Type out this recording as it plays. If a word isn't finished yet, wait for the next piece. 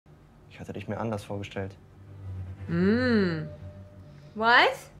Ich hatte dich mir anders vorgestellt.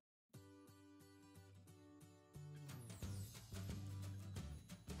 What?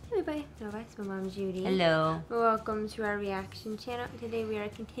 Hey everybody, it's my mom Judy. Hello. Welcome to our reaction channel. Today we are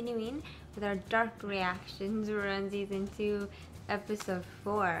continuing with our dark reactions. We're on season 2, episode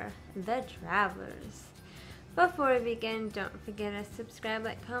 4, The Travelers. Before we begin, don't forget to subscribe,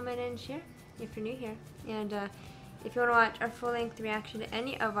 like, comment, and share if you're new here. And if you want to watch our full-length reaction to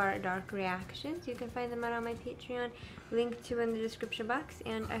any of our dark reactions, you can find them out on my Patreon, linked to in the description box.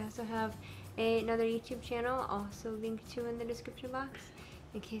 And I also have another YouTube channel, also linked to in the description box,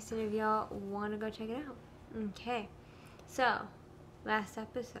 in case any of y'all want to go check it out. Okay, so last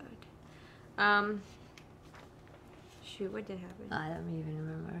episode. Shoot, what did happen? I don't even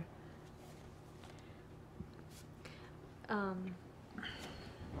remember.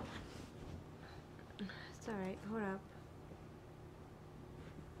 It's alright, hold up.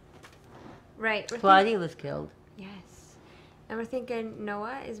 Right. Claudia was killed. Yes. And we're thinking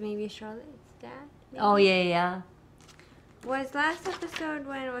Noah is maybe Charlotte's dad? Maybe? Oh, yeah. Was last episode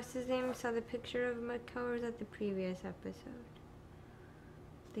when, what's his name, saw the picture of Mako, or was that the previous episode?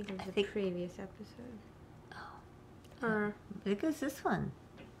 I think it was the previous episode. Oh. Or... I think it was this one.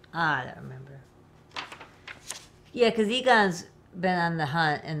 I don't remember. Yeah, because Egon's been on the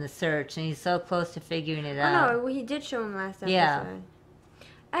hunt and the search, and he's so close to figuring it out. Oh, no, well, he did show him last episode. Yeah.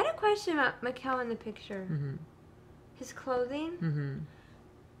 I had a question about Mako in the picture. His clothing.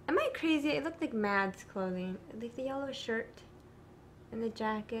 Am I crazy? It looked like Mad's clothing. Like the yellow shirt and the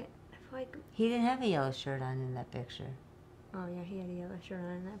jacket. I feel like... He didn't have a yellow shirt on in that picture. Oh, yeah, he had a yellow shirt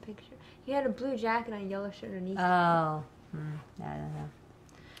on in that picture. He had a blue jacket and a yellow shirt underneath. Oh. I don't know.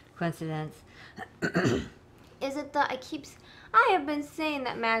 Coincidence. Is it the... I have been saying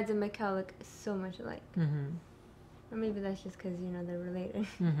that Mads and Mako look so much alike. Or maybe that's just because, you know, they're related.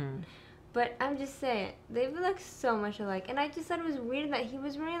 But I'm just saying, they look so much alike. And I just thought it was weird that he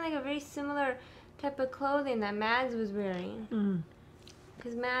was wearing like a very similar type of clothing that Mads was wearing.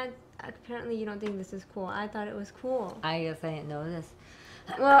 Because Mads, apparently you don't think this is cool. I thought it was cool. I guess I didn't know this.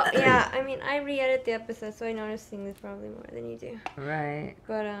 Well, yeah, I mean, I re-edit the episode, so I notice things probably more than you do. Right.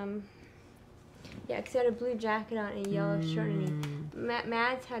 But, yeah, because he had a blue jacket on and a yellow shirt underneath.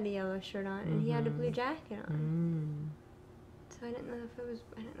 Mads had a yellow shirt on, and he had a blue jacket on. So I didn't know if it was...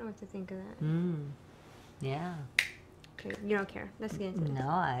 I didn't know what to think of that. Yeah. Okay, you don't care. Let's get into it. No,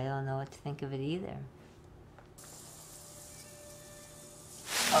 I don't know what to think of it either.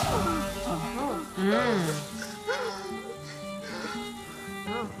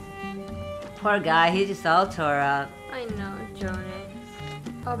 Poor guy, he just all tore up. I know, Jonas.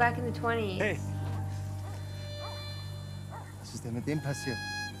 Oh, back in the 20s. Hey! Was ist denn mit dem passiert?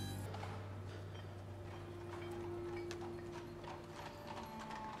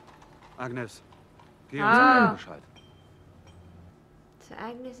 Agnes, geh uns allen Bescheid. So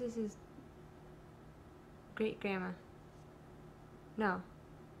Agnes is his great-grandma. No.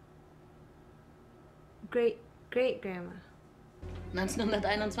 Great-great-grandma.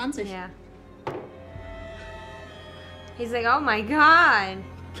 1921. Yeah. He's like, oh my god.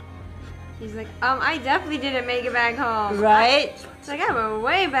 He's like, I definitely didn't make it back home. Right? It's like, I went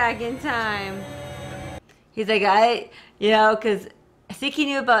way back in time. He's like, because I think he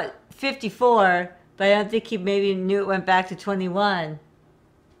knew about 54, but I don't think he maybe knew it went back to 21.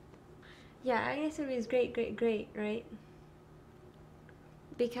 Yeah, I guess it was great, right?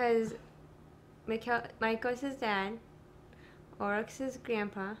 Because Miko's his dad, Oryx his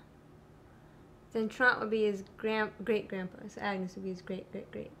grandpa, then Trant would be his great-grandpa, so Agnes would be his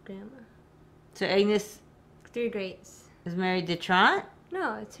great-great-great-grandma. So Agnes 3 greats. is married to Trant?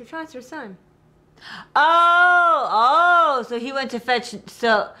 No, Trant's her son. Oh, so he went to fetch,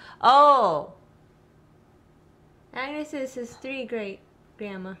 Agnes is his 3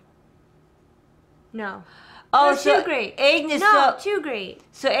 great-grandma. No. Oh, no, so 2 great. Agnes, No, 2 great.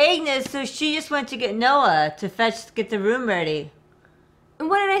 So Agnes, she just went to get Noah to get the room ready. And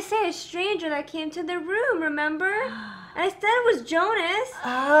what did I say? A stranger that came to the room, remember? And I said it was Jonas.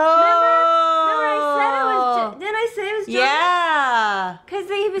 Oh. Remember I said it was... Didn't I say it was Jonas? Yeah. Because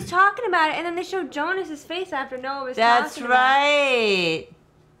he was talking about it, and then they showed Jonas's face after Noah was That's talking about right. it.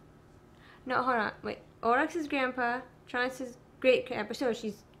 No, hold on. Wait. Oryx's grandpa, Trant's his great-grandpa. So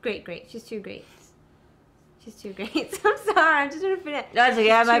she's great. She's 2 greats. She's 2 greats. I'm sorry. I'm just trying to finish. That's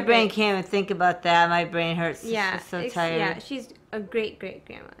okay. My brain can't even think about that. My brain hurts. Yeah. I'm so tired. Yeah, she's a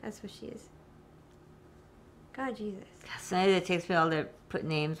great-great-grandma. That's what she is. God, Jesus. Sometimes it takes me all to put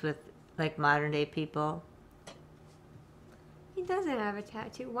names with, like, modern-day people. He doesn't have a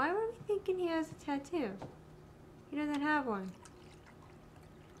tattoo. Why were we thinking he has a tattoo? He doesn't have one.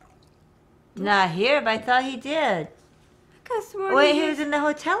 Not here, but I thought he did. I could have sworn Wait, he was in the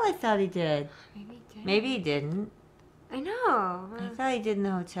hotel. I thought he did. Maybe he did. Maybe he didn't. I know. I thought he did in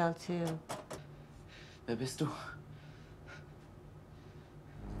the hotel too. Wer bist du?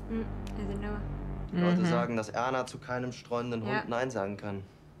 I don't know. Leute sagen, dass Erna zu keinem streunenden Ja. Hund Nein sagen kann.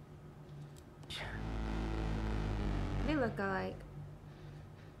 They look alike.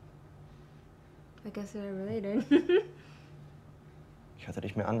 I guess they're related. Ich hatte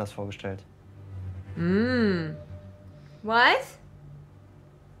dich mir anders vorgestellt. What?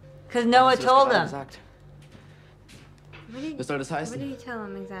 Because Noah Hast du das told gerade him. gesagt? What Was soll das What heißen? did he tell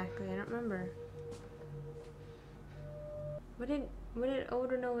him exactly? I don't remember. What did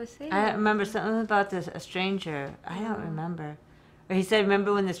older Noah say? I don't remember something about this, a stranger. I don't remember. Or he said,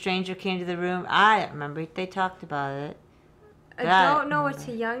 remember when the stranger came to the room? I don't remember. They talked about it. Adult Noah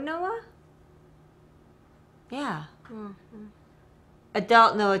to young Noah? Yeah. Oh,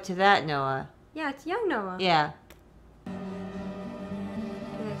 Adult Noah to that Noah. yeah, it's young Noah. Yeah. Like,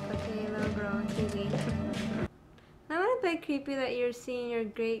 okay, little girl on TV. That would have been creepy that you're seeing your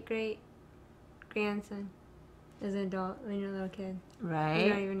great grandson as an adult when you're a little kid. You don't Right?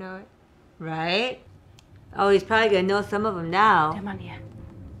 even know it. Right? Oh, he's probably going to know some of them now. Der Mann hier,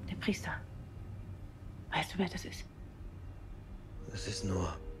 der Priester. Weißt du, wer das ist? Das ist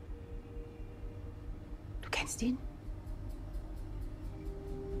Noah. Du kennst ihn?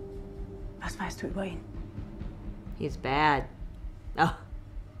 Was weißt du über ihn? He's bad. Oh,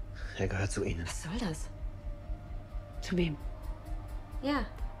 Er gehört zu ihnen. Was soll das? Zu wem? Yeah.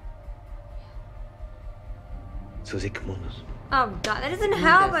 Zu Sigmundus. Oh god, that doesn't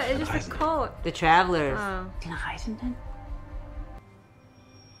help, but it's just a Reisende. cult. the travelers. Oh. Den Reisenden?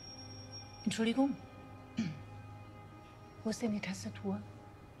 Entschuldigung. Wo ist denn die Tastatur?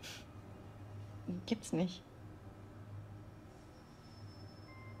 Gibt's nicht.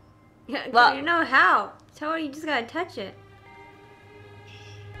 Yeah, Well- you know how. Tell her you just gotta touch it.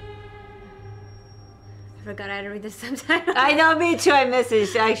 I forgot I had to read the subtitle. I know, me too. I missed it.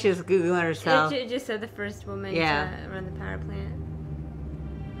 She actually was Googling herself. It just said the first woman Yeah. to run the power plant.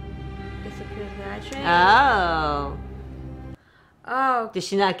 Disappears without train. Oh. Oh, Did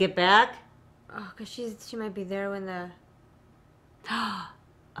she not get back? oh, cause she might be there when the.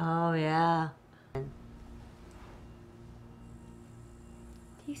 Oh, yeah. Do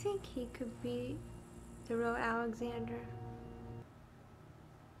you think he could be the real Alexander?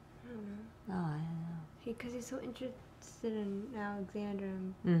 I don't know. Oh, I don't Because he's so interested in Alexander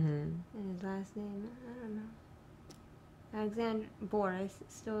and know. Mm-hmm. his last name. I don't know. Alexander Boris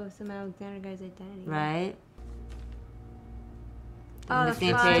stole some Alexander guy's identity. Right? Oh, the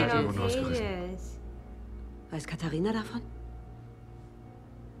Missing final pages. pages. Weiß Katharina davon?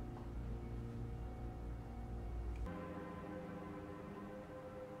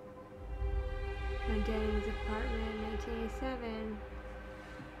 My dad in his apartment in 1987.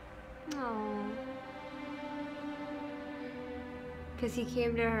 Oh. Because he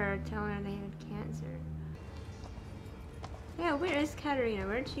came to her telling her they had cancer. Yeah, where is Katerina?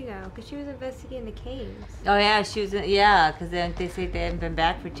 Where'd she go? Because she was investigating the caves. Oh, yeah, she was, yeah, because then they say they haven't been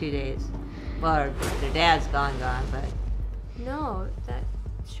back for 2 days. Well, their dad's gone, but. No, that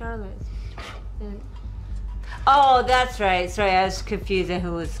Charlotte's. And Oh, that's right. Sorry, I was confused on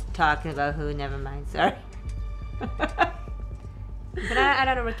who was talking about who. Never mind, sorry. but I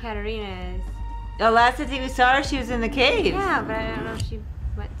don't know where Katerina is. The last time we saw her, she was in the cave. Yeah, but I don't know if she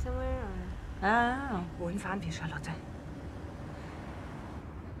went somewhere or. I don't know. Wohin fahren wir, Charlotte?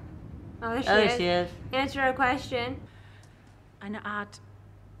 Oh, there she Oh, is. there she is. Answer her question. Eine Art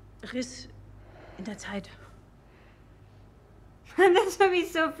Riss in der Zeit. This would be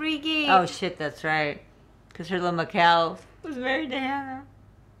so freaky. Oh, shit, that's right. Because her little Macau was married to Hannah.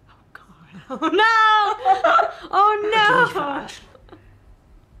 Oh no! Oh no!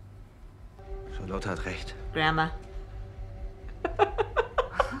 Charlotte hat recht. Grandma.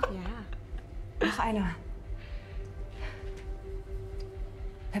 Yeah. Noch einer.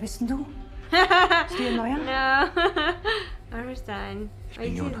 Wer bist denn du? Bist du ihr Neuer? No. Or her son. Oh, you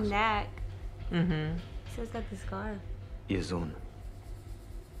see his Jonas. neck. Mm-hmm. He's still got the scarf. Ihr Sohn.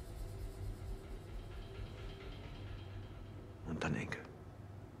 Und dein Enkel.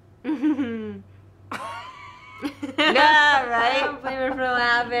 Yeah, I right? don't blame her for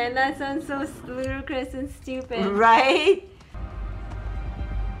laughing. That sounds so ludicrous and stupid. Right?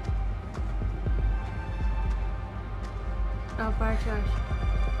 Oh, Bartosz.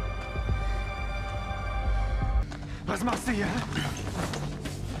 Was machst du hier?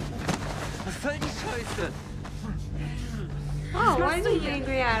 Was soll die Scheiße? Oh, why is he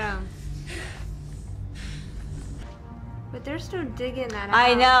angry at him? But they're still digging that out.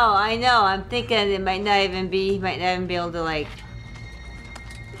 I know. I'm thinking it might not even be. He might not even be able to like.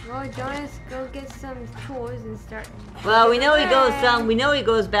 Well, Jonas, go get some tools and start. Well, we know he goes away. some. We know he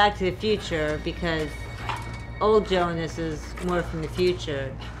goes back to the future because old Jonas is more from the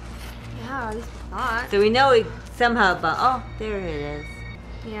future. Yeah, at least we thought. So we know he somehow. But oh, there it is.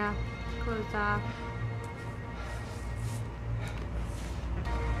 Yeah, closed off. Look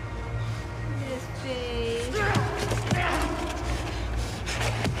at his face.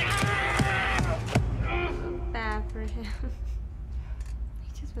 Bad for him.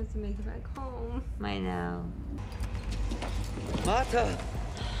 He just wants to make it back home. I know. Martha,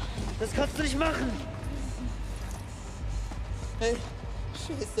 das kannst du nicht machen. Hey,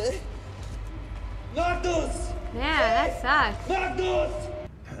 Scheiße. Magnus! Yeah, that sucks. Magnus!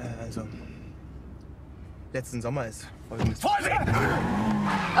 Also, letzten Sommer ist Folgendes.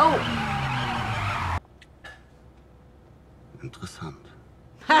 Oh! Interessant.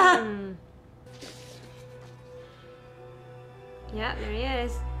 Yeah, there he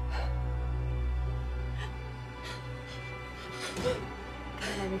is. God,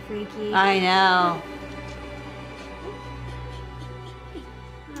 that'd be freaky. I know.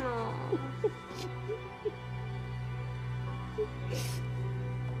 Aw.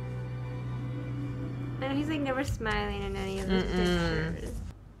 And he's like never smiling in any of those pictures.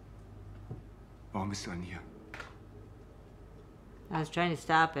 Warum bist du denn hier? I was trying to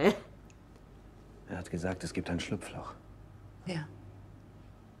stop it. Hat gesagt, es gibt ein Schlupfloch. Wer?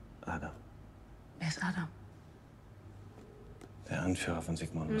 Adam, Wer ist Adam? der Anführer von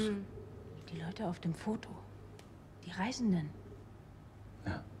Sigmundus. Die Leute auf dem Foto. Die Reisenden.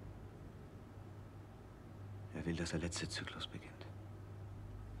 Ja. Er will, dass der letzte Zyklus beginnt.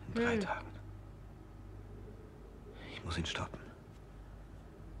 In 3 Tagen. Ich muss ihn stoppen.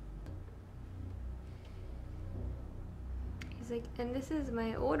 He's like, and this is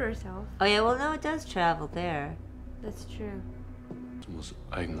my older self. Oh yeah, well no, it does travel there. That's true. Es muss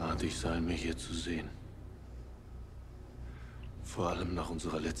eigenartig sein, mich hier zu sehen. Vor allem nach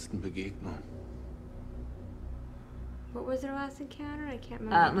unserer letzten Begegnung. What was their last encounter? I can't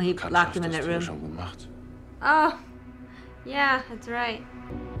remember. When he locked him in that Bekanntschaft hast du ja room. schon gemacht. Oh, yeah, that's right.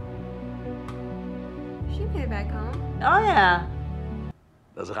 She made it back home. Oh yeah.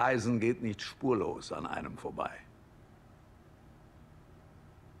 Das Reisen geht nicht spurlos an einem vorbei.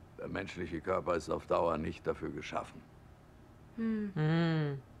 Der menschliche Körper ist auf Dauer nicht dafür geschaffen.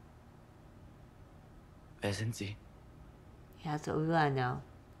 Wer sind Sie? Yeah, that's what we wanna know.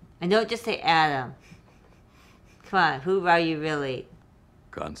 And don't just say Adam. Come on, who are you really?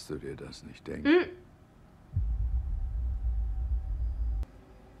 Kannst du dir das nicht denken?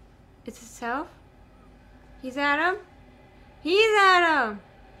 It's himself? He's Adam? He's Adam!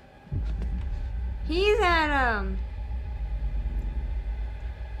 He's Adam!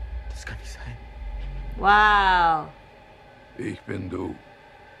 Das kann nicht sein. Wow. Ich bin du.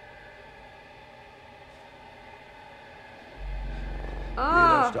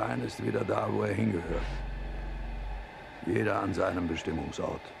 Jeder Oh! Stein ist wieder da, wo er hingehört. Jeder an seinem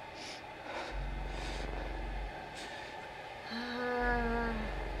Bestimmungsort.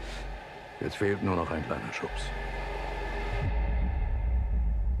 Jetzt fehlt nur noch ein kleiner Schubs.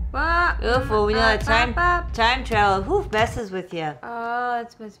 Oof, well we know that time travel, who messes with you? Oh,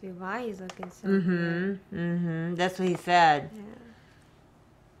 that's supposed to be why he's looking so weird. That's what he said. Yeah.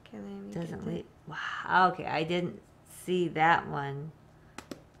 Okay, let me Doesn't get leave. Wow, okay, I didn't see that one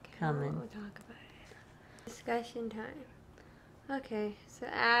coming. We'll talk about it. Discussion time. Okay, so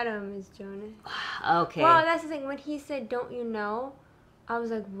Adam is Jonas. Okay. Well, that's the thing. When he said, "Don't you know?" I was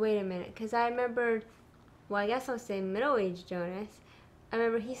like, "Wait a minute," because I remembered. Well, I guess I'll say middle-aged Jonas. I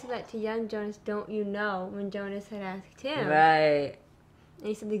remember he said that to young Jonas, "Don't you know?" when Jonas had asked him. Right. And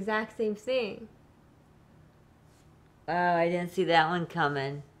he said the exact same thing. Oh, I didn't see that one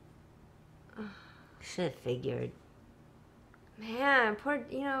coming. Should have figured. Man, poor.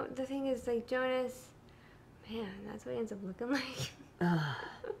 You know, the thing is, like Jonas. Man, that's what he ends up looking like.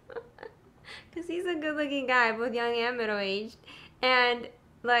 Because he's a good-looking guy, both young and middle-aged, and.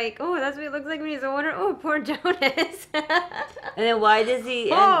 Like, oh, that's what he looks like when he's older. Oh, poor Jonas. And then why does he?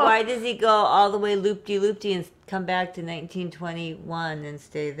 And why does he go all the way loop-de-loop-de and come back to 1921 and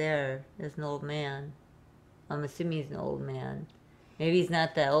stay there as an old man? I'm assuming he's an old man. Maybe he's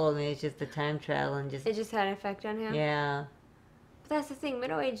not that old. Maybe it's just the time travel and just. It just had an effect on him. Yeah. But that's the thing.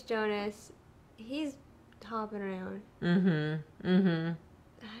 Middle-aged Jonas, he's hopping around. I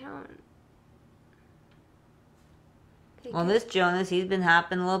don't. Well, this Jonas, he's been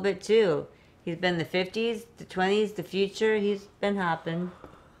hopping a little bit too. He's been the 50s, the 20s, the future. He's been hopping.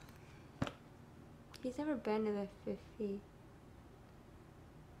 He's never been to the 50.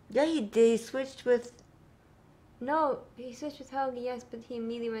 Yeah, he did. He switched with. No, he switched with Helga, yes, but he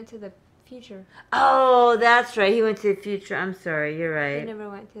immediately went to the future. Oh, that's right. He went to the future. I'm sorry. You're He right. never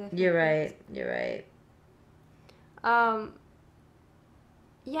went to the 50s. You're right. You're right.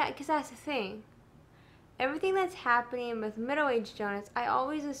 Yeah, because that's the thing. Everything that's happening with middle-aged Jonas, I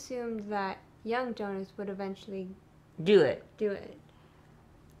always assumed that young Jonas would eventually Do it. do it.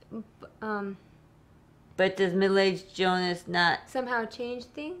 But does middle-aged Jonas not, Somehow change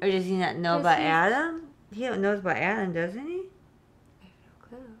things? or does he not know 'Cause about he's- Adam? He knows about Adam, doesn't he? I have no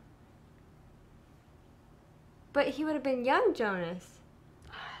clue. But he would have been young Jonas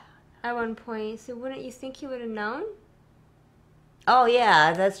at one point, so wouldn't you think he would have known? Oh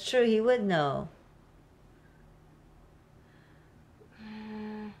yeah, that's true. He would know.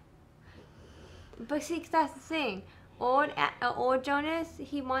 But see, 'cause that's the thing. Old Jonas,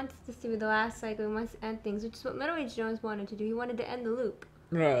 he wants to see the last cycle. He wants to end things, which is what middle-aged Jonas wanted to do. He wanted to end the loop.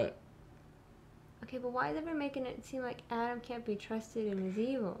 Right. Okay, but why is everyone making it seem like Adam can't be trusted and is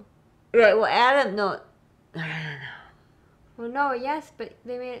evil? Right. Well, Adam, no. I don't know. Well, no, yes, but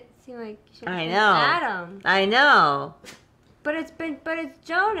they made it seem like you shouldn't I trust know. Adam. I know. But it's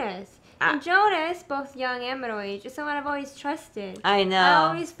Jonas. And Jonas, both young and middle-aged, is someone I've always trusted. I know. I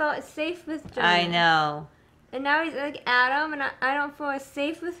always felt safe with Jonas. I know. And now he's like Adam, and I don't feel as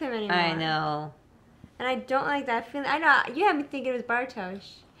safe with him anymore. I know. And I don't like that feeling. I know, you had me thinking it was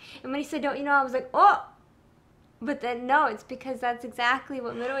Bartosz. And when he said, don't you know, I was like, oh! But then, no, it's because that's exactly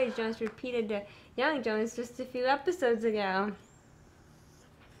what middle-aged Jonas repeated to young Jonas just a few episodes ago.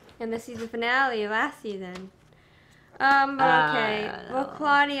 In the season finale last season. But okay. Well,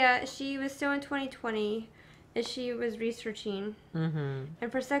 Claudia, she was still in 2020, and she was researching. Mm-hmm.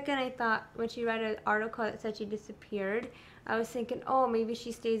 And for a second, I thought, when she read an article that said she disappeared, I was thinking, oh, maybe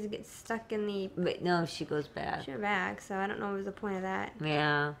she stays and gets stuck in the... But no, she goes back. She went back, so I don't know what was the point of that.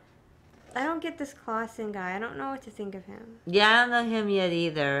 Yeah. I don't get this Clausen guy. I don't know what to think of him. Yeah, I don't know him yet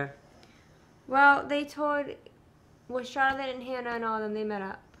either. Well, they told... Well, Charlotte and Hannah and all of them, they met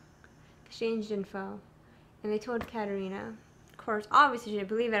up. Exchanged info. And they told Katerina. Of course, obviously she didn't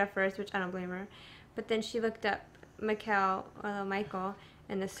believe it at first, which I don't blame her. But then she looked up Michael,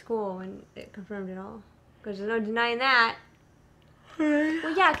 and the school, and it confirmed it all. Because there's no denying that.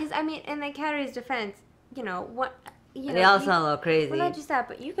 Well, yeah, because, I mean, in the Katerina's defense, you know, what... They all sound a little crazy. Well, not just that,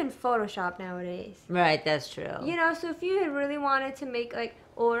 but you can Photoshop nowadays. Right, that's true. You know, so if you had really wanted to make, like,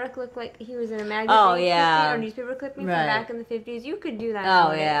 Ulrich look like he was in a magazine clipping or newspaper clipping from back in the 50s, you could do that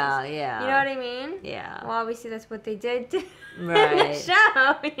nowadays. Yeah. You know what I mean? Yeah. Well, obviously that's what they did in Right. the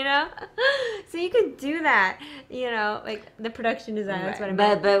show, you know? So you could do that, you know, like the production design, that's what I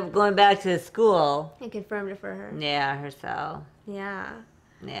meant. But going back to the school. It confirmed it for her. Yeah, herself. Yeah.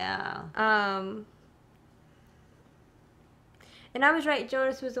 Yeah. And I was right,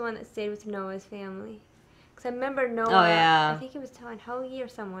 Jonas was the one that stayed with Noah's family. Because I remember Noah, I think he was telling Helgi or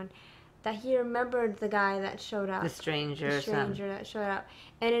someone, that he remembered the guy that showed up. The stranger That showed up.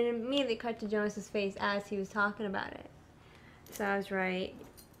 And it immediately cut to Jonas's face as he was talking about it. So I was right.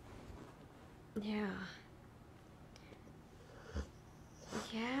 Yeah.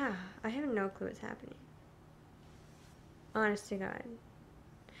 Yeah. I have no clue what's happening. Honest to God.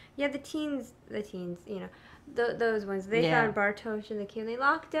 Yeah, the teens, you know, those ones. They found Bartosz in the cave. They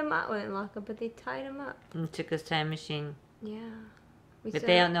locked him up. Well, they didn't lock him, but they tied him up. And took his time machine. Yeah. But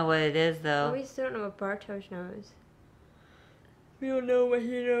they don't know what it is, though. We still don't know what Bartosz knows. We don't know what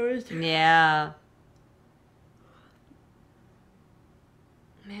he knows. Yeah.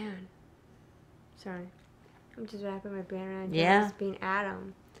 Man. Sorry. I'm just wrapping my brain around Jonas being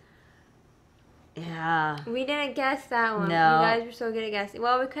Adam. Yeah. We didn't guess that one. No. You guys were so good at guessing.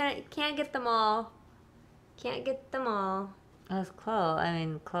 Well, we can't get them all. Can't get them all. It was close. I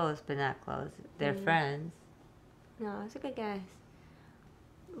mean, close, but not close. They're friends. No, it's a good guess.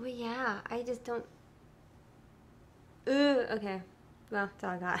 Well, yeah, I just don't... Ooh, okay. Well, that's all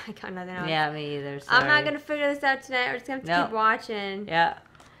I got. I got nothing else. Yeah, me either. Sorry. I'm not going to figure this out tonight. We're just going to have to keep watching. Yeah.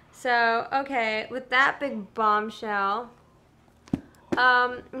 So, okay, with that big bombshell,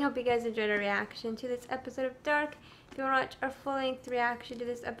 I hope you guys enjoyed our reaction to this episode of Dark. If you want to watch our full-length reaction to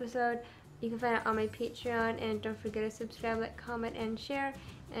this episode, you can find it on my Patreon. And don't forget to subscribe, like, comment, and share.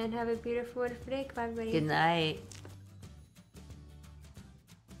 And have a beautiful, wonderful day. Goodbye, everybody. Good night.